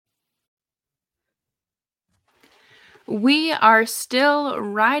We are still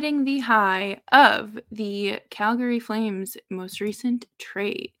riding the high of the Calgary Flames' most recent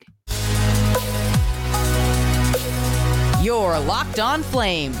trade. You're Locked On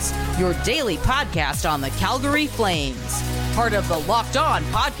Flames, your daily podcast on the Calgary Flames. Part of the Locked On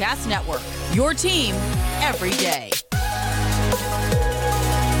Podcast Network, your team every day.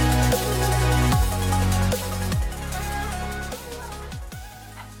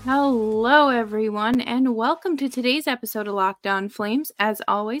 Hello, everyone, and welcome to today's episode of Locked On Flames. As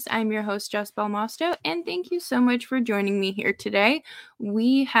always, I'm your host, Jess Belmosto, and thank you so much for joining me here today.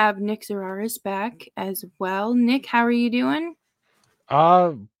 We have Nick Zararis back as well. Nick, how are you doing?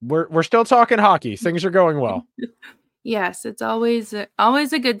 We're still talking hockey. Things are going well. Yes, it's always a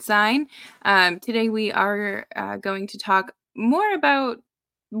good sign. Today we are going to talk more about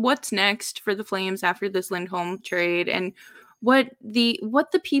what's next for the Flames after this Lindholm trade and what the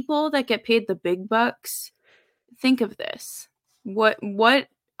people that get paid the big bucks think of this. What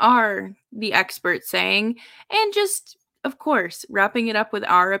are the experts saying? And just, of course, wrapping it up with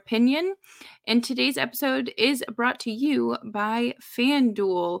our opinion. And today's episode is brought to you by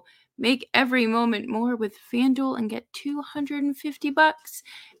FanDuel. Make every moment more with FanDuel and get $250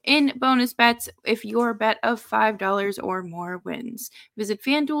 in bonus bets if your bet of $5 or more wins. Visit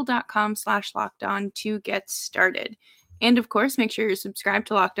FanDuel.com/lockedon to get started. And of course, make sure you're subscribed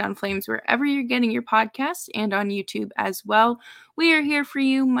to Locked On Flames wherever you're getting your podcasts and on YouTube as well. We are here for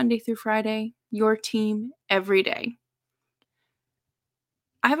you Monday through Friday, your team every day.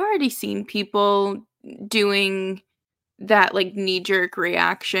 I've already seen people doing that like knee-jerk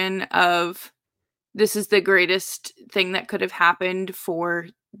reaction of this is the greatest thing that could have happened for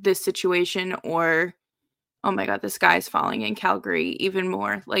this situation, or oh my god, the sky's falling in Calgary even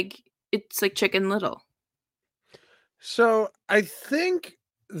more. Like it's like Chicken Little. So I think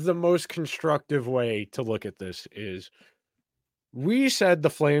the most constructive way to look at this is we said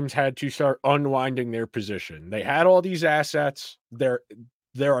the Flames had to start unwinding their position. They had all these assets. There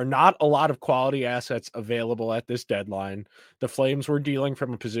are not a lot of quality assets available at this deadline. The Flames were dealing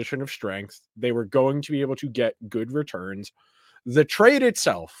from a position of strength. They were going to be able to get good returns. The trade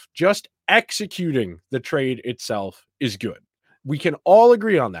itself, just executing the trade itself, is good. We can all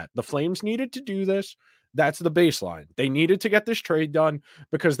agree on that. The Flames needed to do this. That's the baseline. They needed to get this trade done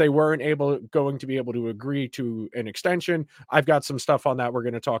because they weren't going to be able to agree to an extension. I've got some stuff on that we're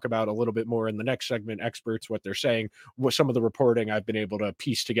going to talk about a little bit more in the next segment. Experts, what they're saying, what some of the reporting I've been able to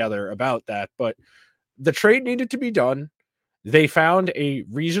piece together about that. But the trade needed to be done. They found a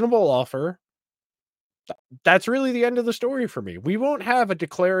reasonable offer. That's really the end of the story for me. We won't have a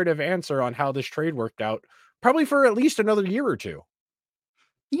declarative answer on how this trade worked out probably for at least another year or two.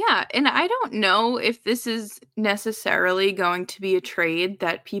 Yeah, and I don't know if this is necessarily going to be a trade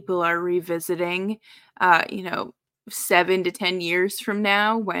that people are revisiting, 7 to 10 years from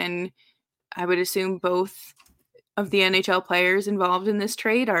now, when I would assume both of the NHL players involved in this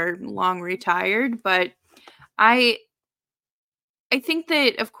trade are long retired. But I think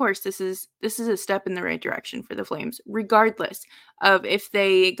that, of course, this is a step in the right direction for the Flames, regardless of if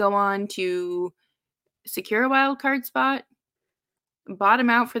they go on to secure a wild card spot, bottom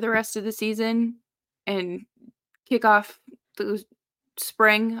out for the rest of the season, and kick off the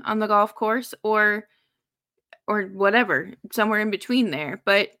spring on the golf course, or whatever, somewhere in between there.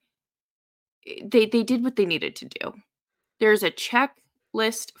 But they did what they needed to do. There's a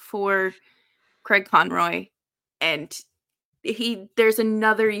checklist for Craig Conroy, and there's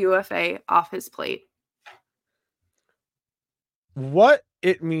another UFA off his plate. What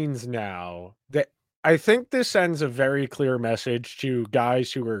it means now, that I think this sends a very clear message to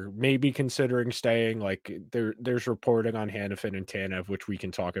guys who are maybe considering staying. Like there's reporting on Hanifin and Tanev, which we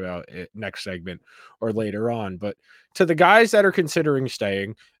can talk about next segment or later on. But to the guys that are considering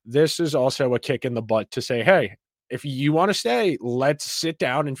staying, this is also a kick in the butt to say, hey, if you want to stay, let's sit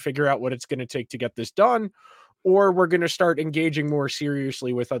down and figure out what it's going to take to get this done. Or we're going to start engaging more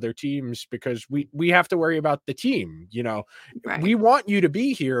seriously with other teams because we have to worry about the team. Right. We want you to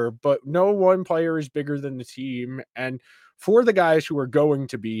be here, but no one player is bigger than the team. And for the guys who are going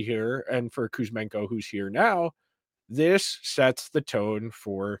to be here, and for Kuzmenko, who's here now, this sets the tone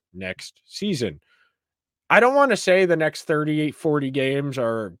for next season. I don't want to say the next 38, 40 games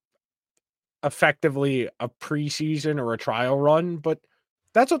are effectively a preseason or a trial run, but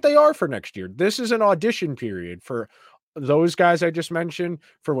that's what they are for next year. This is an audition period for those guys I just mentioned,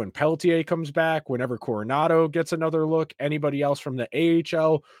 for when Peltier comes back, whenever Coronado gets another look, anybody else from the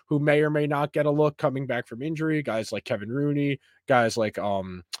AHL who may or may not get a look coming back from injury, guys like Kevin Rooney, guys like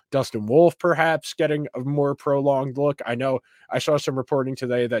Dustin Wolf perhaps getting a more prolonged look. I know I saw some reporting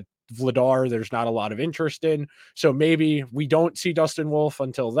today that Vladar, there's not a lot of interest in. So maybe we don't see Dustin Wolf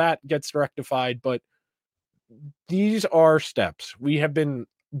until that gets rectified. But these are steps. We have been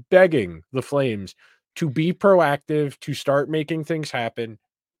begging the Flames to be proactive, to start making things happen.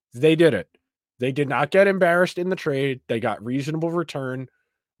 They did it. They did not get embarrassed in the trade. They got reasonable return.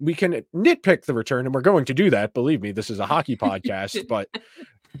 We can nitpick the return, and we're going to do that. Believe me, this is a hockey podcast, but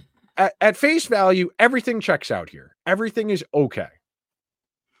at face value, everything checks out here. Everything is okay.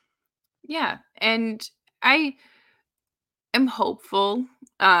 Yeah, and I am hopeful.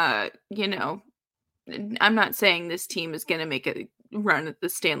 You know, I'm not saying this team is going to make a run at the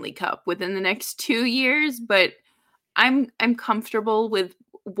Stanley Cup within the next 2 years, but I'm comfortable with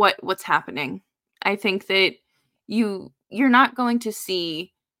what's happening. I think that you're not going to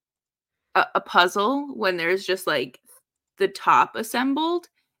see a puzzle when there's just like the top assembled,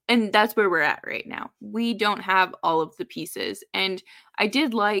 and that's where we're at right now. We don't have all of the pieces, and I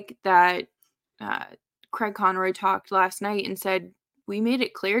did like that uh, Craig Conroy talked last night and said we made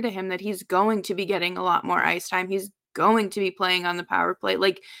it clear to him that he's going to be getting a lot more ice time. He's going to be playing on the power play.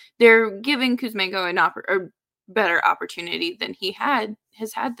 Like, they're giving Kuzmenko a better opportunity than he has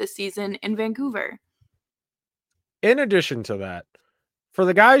had this season in Vancouver. In addition to that, for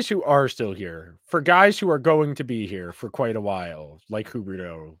the guys who are still here, for guys who are going to be here for quite a while, like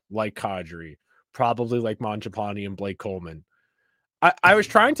Huberdeau, like Kadri, probably like Mangiapane and Blake Coleman, I was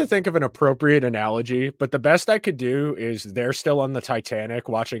trying to think of an appropriate analogy, but the best I could do is they're still on the Titanic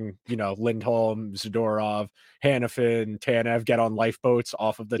watching, Lindholm, Zadorov, Hanifin, Tanev get on lifeboats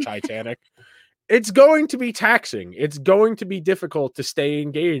off of the Titanic. It's going to be taxing. It's going to be difficult to stay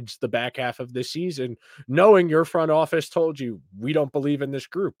engaged the back half of this season, knowing your front office told you, we don't believe in this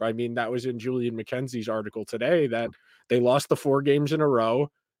group. I mean, that was in Julian McKenzie's article today that they lost the 4 games in a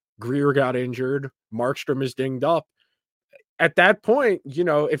row. Greer got injured. Markstrom is dinged up. At that point,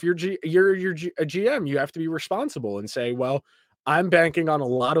 if you're a GM, you have to be responsible and say, well, I'm banking on a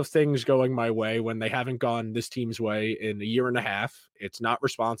lot of things going my way when they haven't gone this team's way in a year and a half. It's not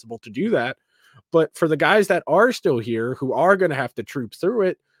responsible to do that. But for the guys that are still here, who are going to have to troop through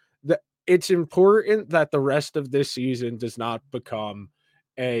it, it's important that the rest of this season does not become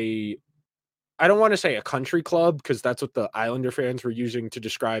I don't want to say a country club, because that's what the Islander fans were using to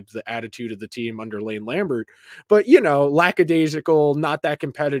describe the attitude of the team under Lane Lambert. But, lackadaisical, not that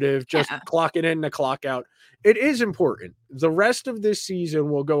competitive, just Yeah. clocking in to clock out. It is important. The rest of this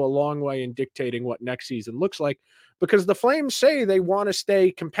season will go a long way in dictating what next season looks like, because the Flames say they want to stay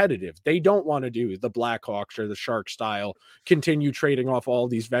competitive. They don't want to do the Blackhawks or the Sharks style, continue trading off all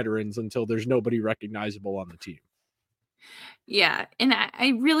these veterans until there's nobody recognizable on the team. Yeah, and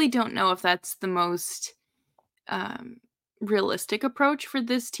I really don't know if that's the most realistic approach for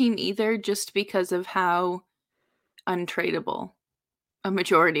this team either, just because of how untradeable a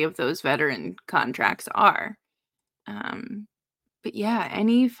majority of those veteran contracts are. But yeah,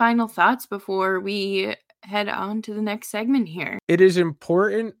 any final thoughts before we head on to the next segment here? It is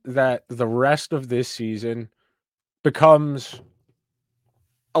important that the rest of this season becomes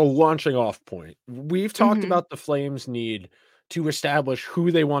a launching off point. We've talked about the Flames' need to establish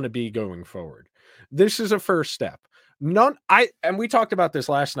who they want to be going forward. This is a first step. And we talked about this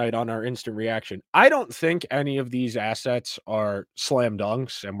last night on our instant reaction. I don't think any of these assets are slam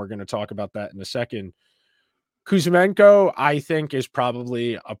dunks, and we're going to talk about that in a second. Kuzmenko, I think, is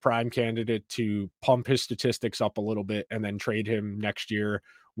probably a prime candidate to pump his statistics up a little bit and then trade him next year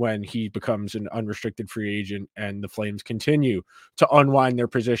when he becomes an unrestricted free agent and the Flames continue to unwind their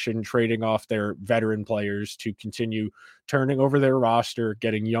position, trading off their veteran players to continue turning over their roster,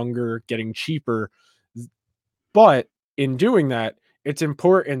 getting younger, getting cheaper. But in doing that, it's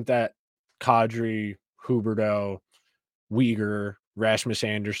important that Kadri, Huberdeau, Uyghur, Rasmus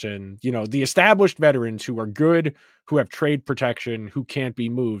Anderson, the established veterans who are good, who have trade protection, who can't be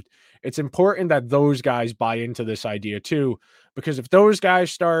moved. It's important that those guys buy into this idea too, because if those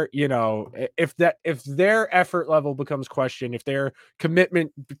guys start, if their effort level becomes questioned, if their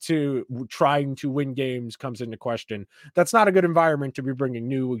commitment to trying to win games comes into question, that's not a good environment to be bringing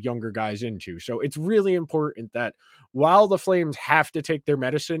new, younger guys into. So it's really important that while the Flames have to take their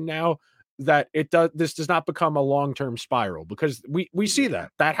medicine now, that this does not become a long-term spiral, because we see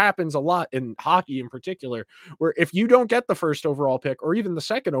that happens a lot in hockey in particular, where if you don't get the first overall pick or even the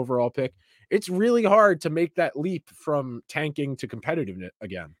second overall pick, it's really hard to make that leap from tanking to competitiveness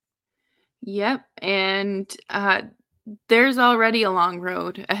again. Yep, and there's already a long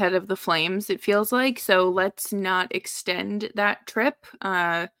road ahead of the Flames, it feels like, so let's not extend that trip.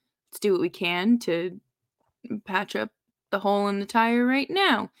 Let's do what we can to patch up the hole in the tire right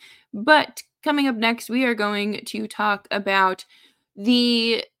now. But coming up next, we are going to talk about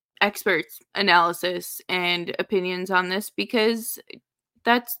the experts' analysis and opinions on this, because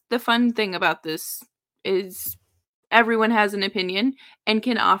that's the fun thing about this, is everyone has an opinion and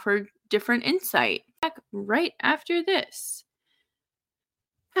can offer different insight. Back right after this.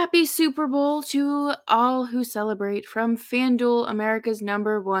 Happy Super Bowl to all who celebrate from FanDuel, America's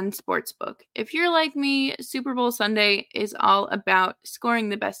 #1 sportsbook. If you're like me, Super Bowl Sunday is all about scoring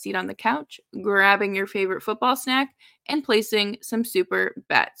the best seat on the couch, grabbing your favorite football snack, and placing some super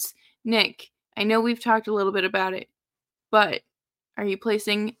bets. Nick, I know we've talked a little bit about it, but are you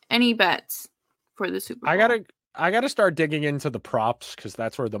placing any bets for the Super I Bowl? gotta start digging into the props because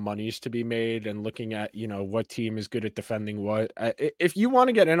that's where the money's to be made, and looking at what team is good at defending what. If you want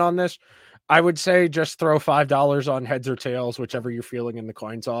to get in on this, I would say just throw $5 on heads or tails, whichever you're feeling in the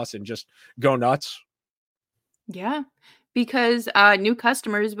coin toss, and just go nuts. Yeah, because new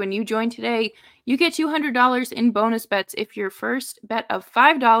customers, when you join today, you get $200 in bonus bets if your first bet of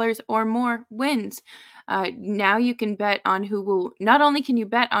 $5 or more wins. Now you can bet on who will. Not only can you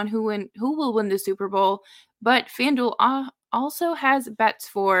bet on who will win the Super Bowl, but FanDuel also has bets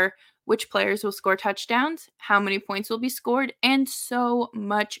for which players will score touchdowns, how many points will be scored, and so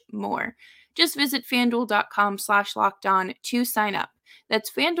much more. Just visit fanduel.com/lockedon to sign up. That's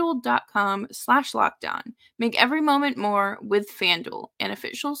fanduel.com/lockedon. Make every moment more with FanDuel, an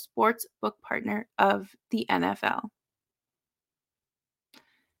official sports book partner of the NFL.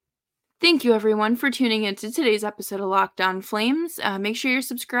 Thank you, everyone, for tuning in to today's episode of Locked On Flames. Make sure you're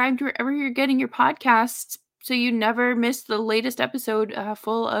subscribed wherever you're getting your podcasts so you never miss the latest episode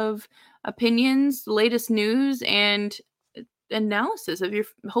full of opinions, the latest news, and analysis of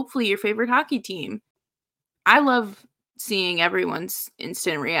hopefully your favorite hockey team. I love seeing everyone's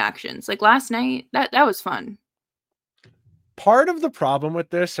instant reactions. Like last night, that was fun. Part of the problem with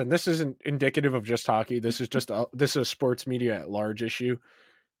this, and this isn't indicative of just hockey, this is a sports media at large issue.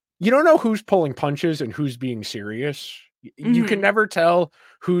 You don't know who's pulling punches and who's being serious. You can Mhm. never tell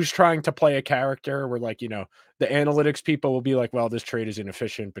who's trying to play a character where, like, the analytics people will be like, well, this trade is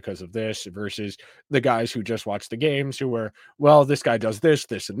inefficient because of this, versus the guys who just watch the games who are, well, this guy does this,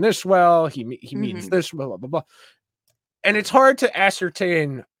 this, and this well. He means Mhm. this, blah, blah, blah, blah. And it's hard to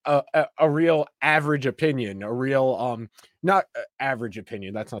ascertain a real average opinion, a real not average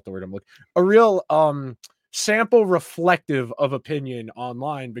opinion. That's not the word I'm looking. A real sample reflective of opinion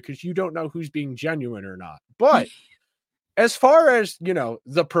online, because you don't know who's being genuine or not. But as far as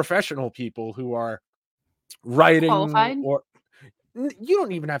the professional people who are writing, Qualified? or you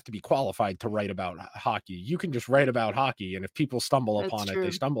don't even have to be qualified to write about hockey. You can just write about hockey, and if people stumble That's upon it, they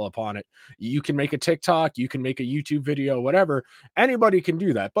true. stumble upon it. You can make a TikTok, you can make a YouTube video, whatever. Anybody can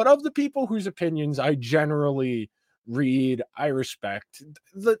do that. But of the people whose opinions I generally read, I respect,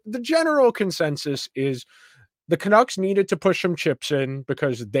 the general consensus is the Canucks needed to push some chips in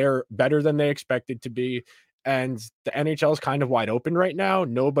because they're better than they expected to be. And the NHL is kind of wide open right now.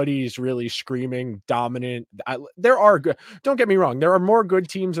 Nobody's really screaming dominant. There are good, don't get me wrong, there are more good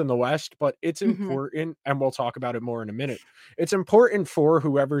teams in the West, but it's Mhm. important, and we'll talk about it more in a minute. It's important for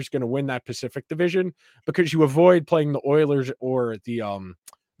whoever's going to win that Pacific Division, because you avoid playing the Oilers or the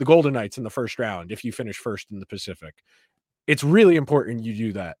Golden Knights in the first round if you finish first in the Pacific. It's really important you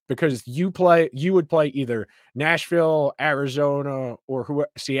do that, because you would play either Nashville, Arizona, or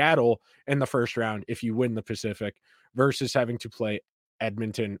Seattle in the first round if you win the Pacific, versus having to play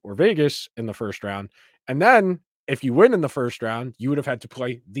Edmonton or Vegas in the first round. And then if you win in the first round, you would have had to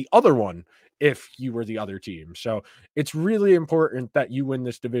play the other one if you were the other team. So it's really important that you win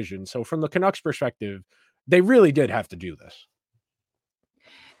this division. So from the Canucks perspective, they really did have to do this.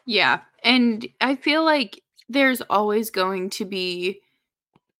 Yeah, and I feel like there's always going to be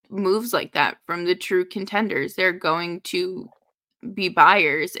moves like that from the true contenders. They're going to be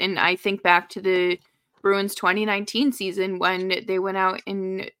buyers, and I think back to the Bruins 2019 season when they went out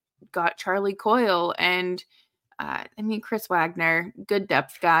and got Charlie Coyle and I mean Chris Wagner, good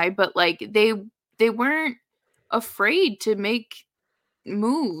depth guy, but like they weren't afraid to make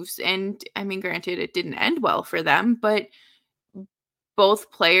moves. And I mean, granted, it didn't end well for them, but both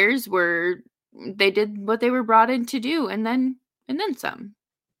players were they did what they were brought in to do, and then some.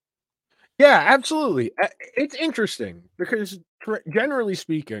 Yeah, absolutely. It's interesting because, generally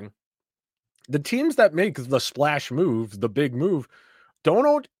speaking, the teams that make the splash move, the big move,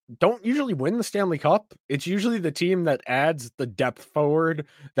 don't don't usually win the Stanley Cup. It's usually the team that adds the depth forward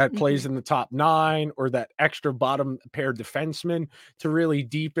that Mhm. plays in the top 9 or that extra bottom pair defenseman to really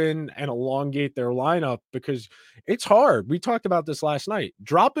deepen and elongate their lineup because it's hard. We talked about this last night.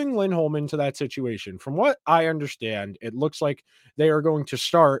 Dropping Lindholm into that situation, from what I understand, it looks like they are going to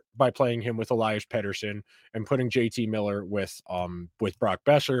start by playing him with Elias Pettersson and putting JT Miller with Brock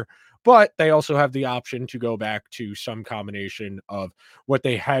Besser, but they also have the option to go back to some combination of what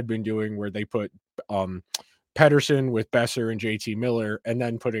they had been doing where they put um Pedersen with Besser and JT Miller, and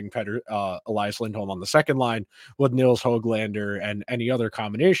then putting Elias Lindholm on the second line with Nils Höglander and any other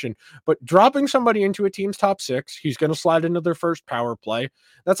combination. But dropping somebody into a team's top 6, he's going to slide into their first power play.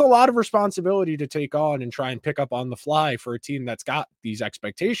 That's a lot of responsibility to take on and try and pick up on the fly for a team that's got these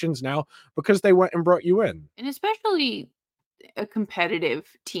expectations now because they went and brought you in. And especially a competitive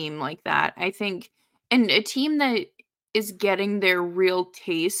team like that, I think, and a team that is getting their real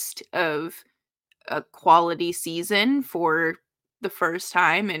taste of a quality season for the first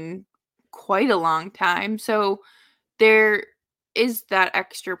time in quite a long time. So there is that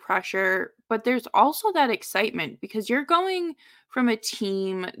extra pressure, but there's also that excitement because you're going from a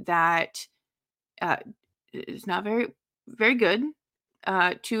team that uh, is not very good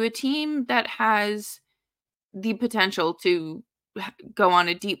to a team that has the potential to go on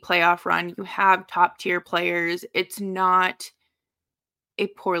a deep playoff run. You have top tier players. It's not a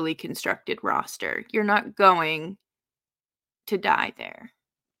poorly constructed roster. You're not going to die there.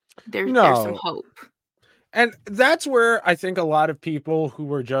 There's some No, hope. and that's where I think a lot of people who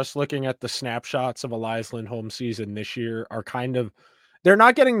were just looking at the snapshots of Elias Lindholm's season this year are kind of they're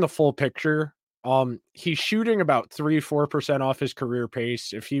not getting the full picture. He's shooting about 3-4% off his career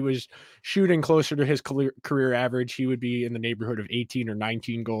pace. If he was shooting closer to his career average, he would be in the neighborhood of 18 or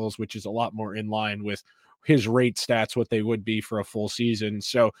 19 goals, which is a lot more in line with his rate stats, what they would be for a full season.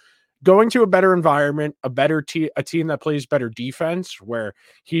 So going to a better environment, a team that plays better defense, where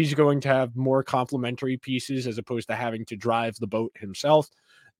he's going to have more complementary pieces as opposed to having to drive the boat himself.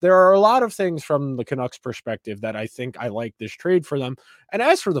 There are a lot of things from the Canucks perspective that I think I like this trade for them. And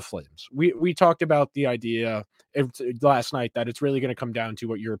as for the Flames, we talked about the idea last night that it's really going to come down to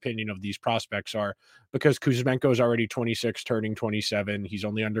what your opinion of these prospects are, because Kuzmenko is already 26, turning 27. He's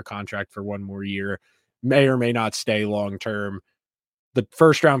only under contract for one more year, may or may not stay long term. The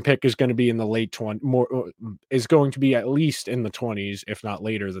first round pick is going to be in the late 20 more is going to be at least in the 20s, if not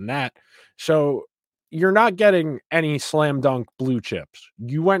later than that. So you're not getting any slam dunk blue chips.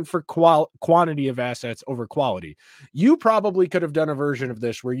 You went for quantity of assets over quality. You probably could have done a version of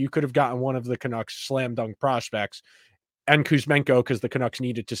this where you could have gotten one of the Canucks slam dunk prospects and Kuzmenko, because the Canucks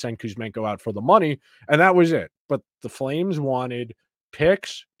needed to send Kuzmenko out for the money, and that was it. But the Flames wanted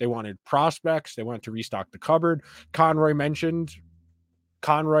picks, they wanted prospects, they wanted to restock the cupboard. Conroy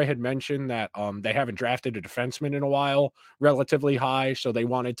had mentioned that they haven't drafted a defenseman in a while, relatively high. So they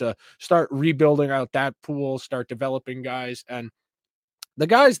wanted to start rebuilding out that pool, start developing guys. And the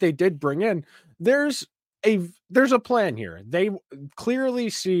guys they did bring in, there's there's a plan here. They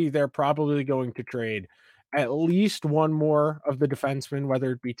clearly see they're probably going to trade at least one more of the defensemen,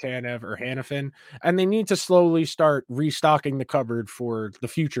 whether it be Tanev or Hannafin, and they need to slowly start restocking the cupboard for the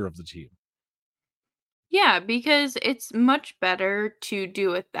future of the team. Yeah, because it's much better to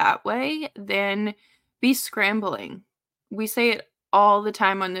do it that way than be scrambling. We say it all the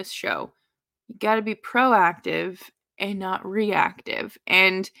time on this show. You got to be proactive and not reactive.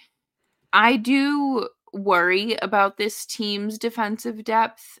 And I do worry about this team's defensive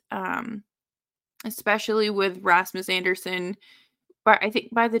depth, especially with Rasmus Anderson. But I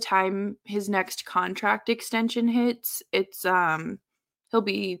think by the time his next contract extension hits, it's he'll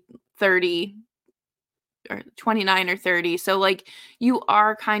be 30 or 29 or 30. So like you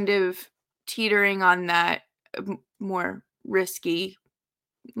are kind of teetering on that more risky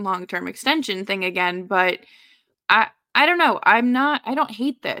long-term extension thing again, but I don't know. I don't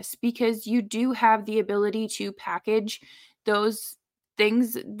hate this because you do have the ability to package those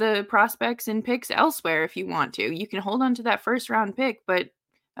things, the prospects and picks elsewhere if you want to. You can hold on to that first round pick, but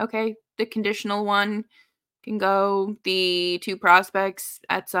okay, the conditional one can go, the two prospects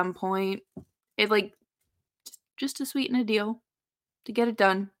at some point. It like just to sweeten a deal, to get it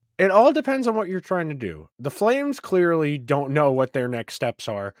done. It all depends on what you're trying to do. The Flames clearly don't know what their next steps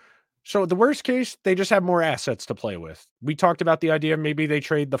are. So the worst case, they just have more assets to play with. We talked about the idea maybe they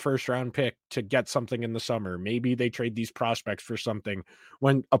trade the first round pick to get something in the summer. Maybe they trade these prospects for something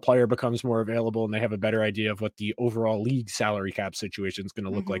when a player becomes more available and they have a better idea of what the overall league salary cap situation is going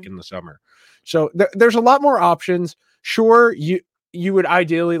to look like Mhm. in the summer. So there's a lot more options. Sure, you would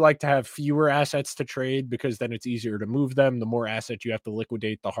ideally like to have fewer assets to trade because then it's easier to move them. The more assets you have to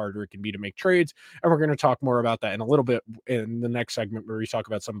liquidate, the harder it can be to make trades. And we're going to talk more about that in a little bit in the next segment where we talk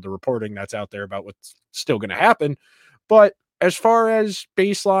about some of the reporting that's out there about what's still going to happen. But as far as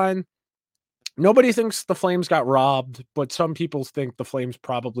baseline, nobody thinks the Flames got robbed, but some people think the Flames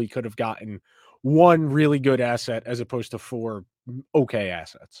probably could have gotten one really good asset as opposed to four okay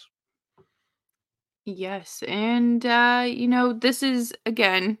assets. Yes, and this is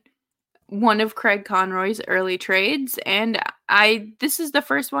again one of Craig Conroy's early trades, and I this is the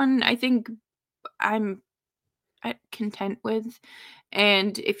first one I think I'm content with.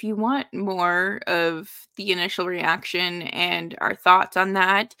 And if you want more of the initial reaction and our thoughts on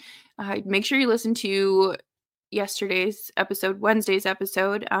that, make sure you listen to yesterday's episode, Wednesday's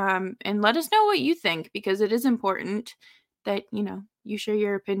episode, and let us know what you think, because it is important that, you share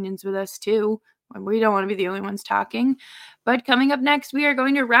your opinions with us too. We don't want to be the only ones talking. But coming up next, we are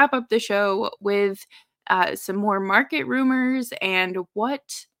going to wrap up the show with some more market rumors and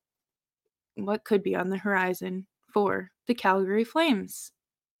what could be on the horizon for the Calgary Flames.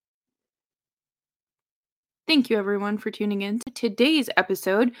 Thank you, everyone, for tuning in to today's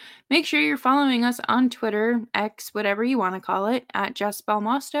episode. Make sure you're following us on Twitter, X, whatever you want to call it, at Jess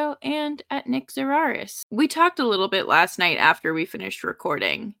Balmosto and at Nick Zeraris. We talked a little bit last night after we finished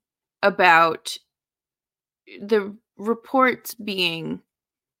recording about the reports being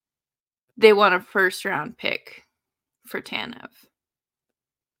they want a first-round pick for Tanev.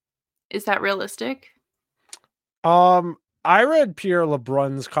 Is that realistic? I read Pierre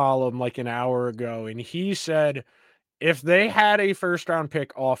LeBrun's column like an hour ago, and he said if they had a first round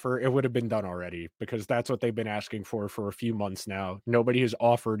pick offer, it would have been done already because that's what they've been asking for a few months now. Nobody has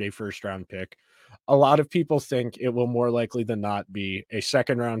offered a first round pick. A lot of people think it will more likely than not be a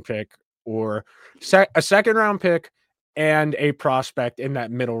second round pick or a second round pick and a prospect in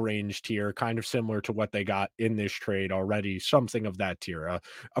that middle range tier, kind of similar to what they got in this trade already, something of that tier.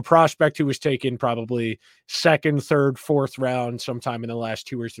 A prospect who was taken probably second, third, fourth round sometime in the last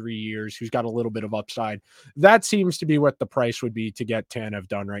 2 or 3 years, who's got a little bit of upside. That seems to be what the price would be to get Tanev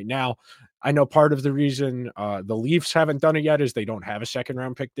done right now. I know part of the reason the Leafs haven't done it yet is they don't have a second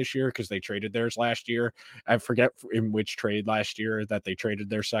round pick this year because they traded theirs last year. I forget in which trade last year that they traded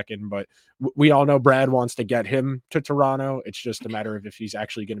their second, but we all know Brad wants to get him to Toronto. It's just a matter of if he's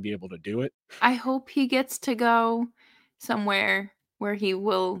actually going to be able to do it. I hope he gets to go somewhere where he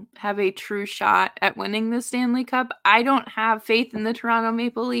will have a true shot at winning the Stanley Cup. I don't have faith in the Toronto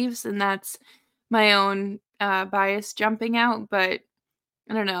Maple Leafs, and that's my own bias jumping out, but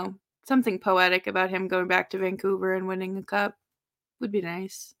I don't know. Something poetic about him going back to Vancouver and winning the cup would be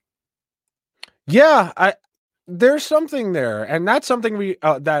nice. Yeah, there's something there, and that's something we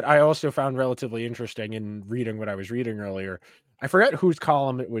that I also found relatively interesting in reading what I was reading earlier. I forget whose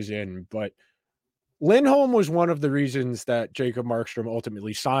column it was in, but Lindholm was one of the reasons that Jacob Markstrom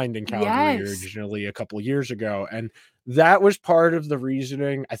ultimately signed in Calgary Yes. originally a couple of years ago, and that was part of the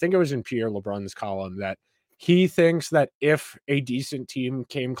reasoning. I think it was in Pierre LeBrun's column that he thinks that if a decent team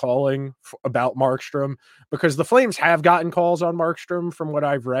came calling about Markstrom, because the Flames have gotten calls on Markstrom from what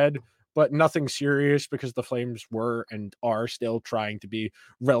I've read, but nothing serious because the Flames were and are still trying to be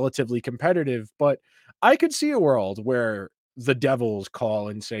relatively competitive. But I could see a world where the Devils call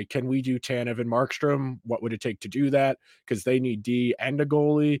and say, "Can we do Tanev and Markstrom? What would it take to do that?" Because they need D and a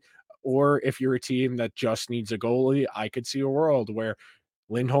goalie. Or if you're a team that just needs a goalie, I could see a world where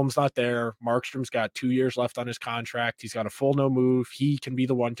Lindholm's not there. Markstrom's got 2 years left on his contract. He's got a full no move. He can be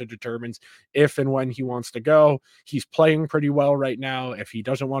the one to determine if and when he wants to go. He's playing pretty well right now. If he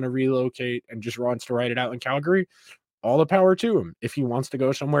doesn't want to relocate and just wants to write it out in Calgary, all the power to him. If he wants to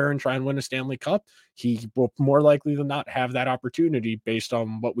go somewhere and try and win a Stanley Cup, he will more likely than not have that opportunity based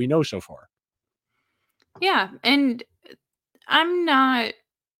on what we know so far. Yeah, and I'm not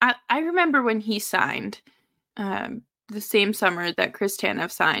I remember when he signed the same summer that Chris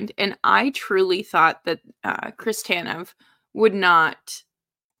Tanev signed, and I truly thought that Chris Tanev would not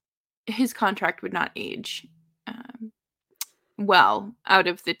his contract would not age well out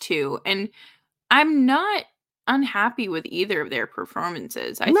of the two. And I'm not unhappy with either of their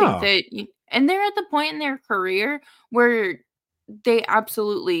performances. I think No. that and they're at the point in their career where they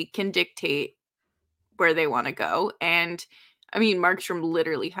absolutely can dictate where they want to go. And I mean, Markstrom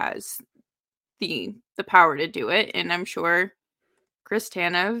literally has the power to do it, and I'm sure Chris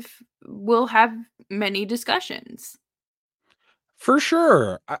Tanev will have many discussions. For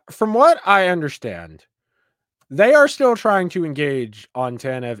sure. From what I understand, they are still trying to engage on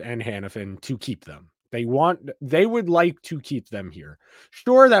Tanev and Hannafin to keep them. They would like to keep them here.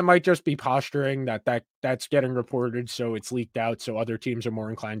 Sure, that might just be posturing that's getting reported, so it's leaked out, so other teams are more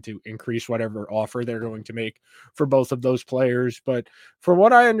inclined to increase whatever offer they're going to make for both of those players. But from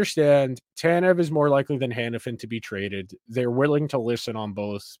what I understand, Tanev is more likely than Hanifin to be traded. They're willing to listen on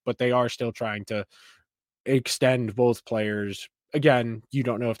both, but they are still trying to extend both players. Again, you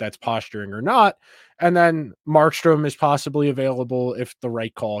don't know if that's posturing or not. And then Markstrom is possibly available if the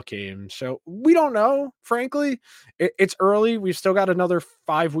right call came. So we don't know, frankly. It's early. We've still got another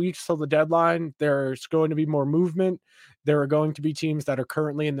 5 weeks till the deadline. There's going to be more movement. There are going to be teams that are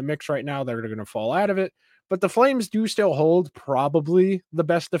currently in the mix right now that are going to fall out of it. But the Flames do still hold probably the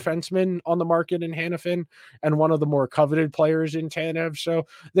best defenseman on the market in Hanifin and one of the more coveted players in Tanev. So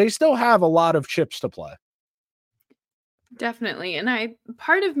they still have a lot of chips to play. Definitely. And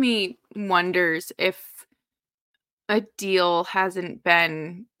part of me wonders if a deal hasn't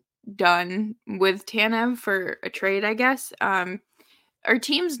been done with Tanev for a trade, I guess. Are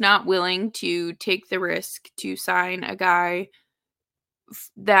teams not willing to take the risk to sign a guy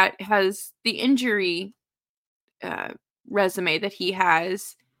that has the injury resume that he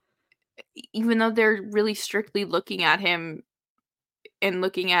has, even though they're really strictly looking at him and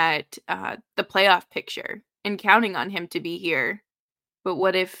looking at the playoff picture and counting on him to be here? But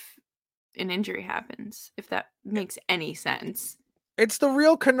what if an injury happens, if that makes any sense? It's the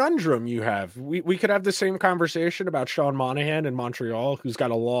real conundrum you have. We could have the same conversation about Sean Monahan in Montreal, who's got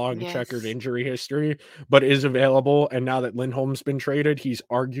a long checkered Yes. injury history, but is available. And now that Lindholm's been traded, he's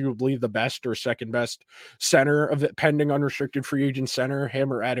arguably the best or second best center of the pending unrestricted free agent center,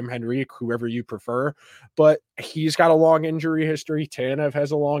 him or Adam Henrique, whoever you prefer. But he's got a long injury history. Tanev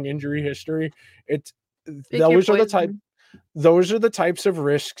has a long injury history. It's Big hit those are the type poison. those are the types of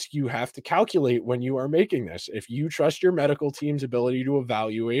risks you have to calculate when you are making this. If you trust your medical team's ability to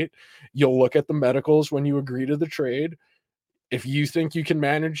evaluate, you'll look at the medicals when you agree to the trade. If you think you can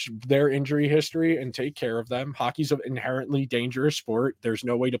manage their injury history and take care of them, hockey's an inherently dangerous sport. There's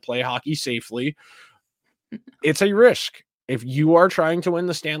no way to play hockey safely. It's a risk. If you are trying to win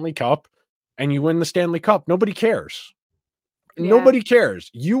the Stanley Cup and you win the Stanley Cup, nobody cares. Yeah. Nobody cares.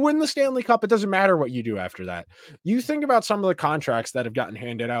 You win the Stanley Cup. It doesn't matter what you do after that. You think about some of the contracts that have gotten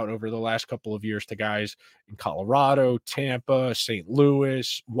handed out over the last couple of years to guys in Colorado, Tampa, St.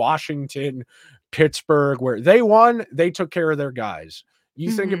 Louis, Washington, Pittsburgh, where they won, they took care of their guys. You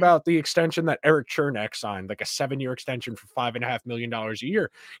think Mhm. about the extension that Eric Chernak signed, like a 7-year extension for $5.5 million a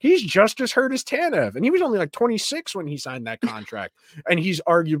year. He's just as hurt as Tanev, and he was only like 26 when he signed that contract, and he's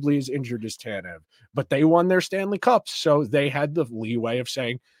arguably as injured as Tanev. But they won their Stanley Cups, so they had the leeway of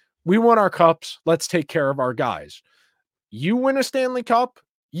saying, we won our cups, let's take care of our guys. You win a Stanley Cup,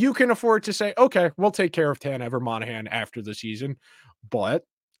 you can afford to say, okay, we'll take care of Tanev or Monahan after the season, but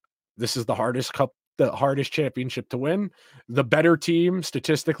this is the hardest championship to win. The better team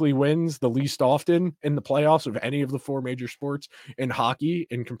statistically wins the least often in the playoffs of any of the four major sports in hockey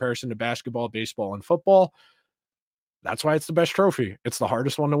in comparison to basketball, baseball, and football. That's why it's the best trophy. It's the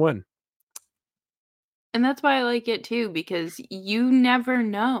hardest one to win. And that's why I like it too, because you never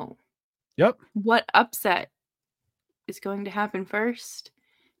know Yep. what upset is going to happen first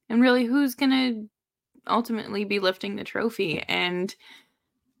and really who's going to ultimately be lifting the trophy. And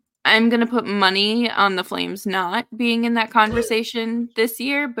I'm going to put money on the Flames not being in that conversation this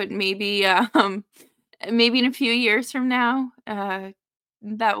year, but maybe in a few years from now,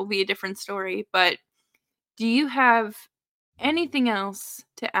 that will be a different story. But do you have anything else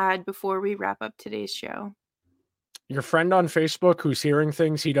to add before we wrap up today's show? Your friend on Facebook who's hearing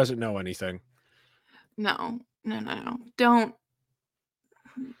things, he doesn't know anything. No, no, no, no.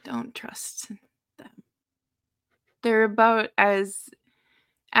 Don't trust them. They're about as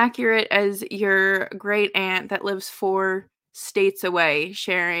accurate as your great aunt that lives 4 states away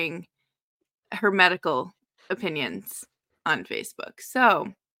sharing her medical opinions on Facebook.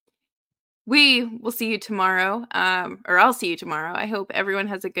 So, we will see you tomorrow, or I'll see you tomorrow. I hope everyone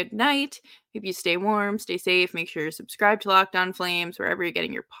has a good night. Hope you stay warm, stay safe. Make sure you're subscribed to Locked On Flames wherever you're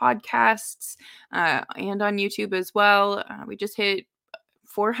getting your podcasts, and on YouTube as well. We just hit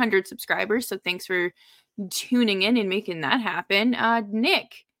 400 subscribers, so thanks for tuning in and making that happen.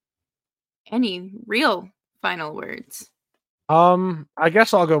 Nick, any real final words? I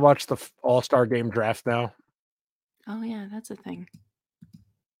guess I'll go watch the All-Star Game draft now. Oh yeah, that's a thing.